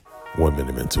1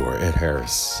 Minute Mentor, Ed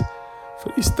Harris.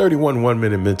 For these 31 1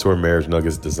 Minute Mentor marriage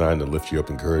nuggets designed to lift you up,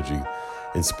 encourage you,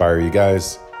 inspire you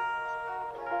guys,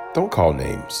 don't call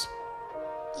names.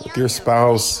 With your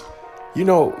spouse,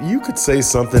 you could say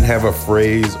something, have a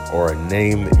phrase or a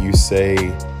name that you say,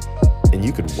 and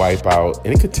you could wipe out,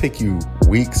 and it could take you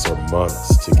weeks or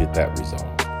months to get that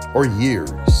resolved, or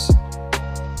years.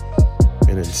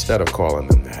 And instead of calling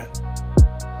them that,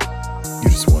 you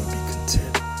just want to be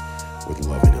content with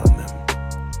loving on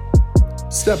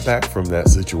them. Step back from that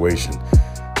situation.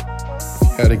 If you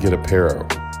had to get a pair of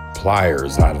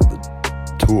pliers out of the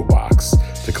toolbox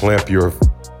to clamp your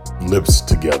lips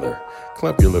together,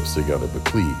 but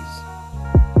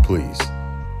please,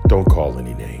 don't call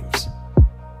any names.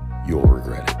 You'll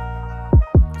regret it.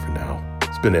 For now,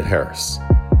 it's been Ed Harris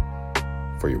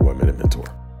for your 1 Minute Mentor.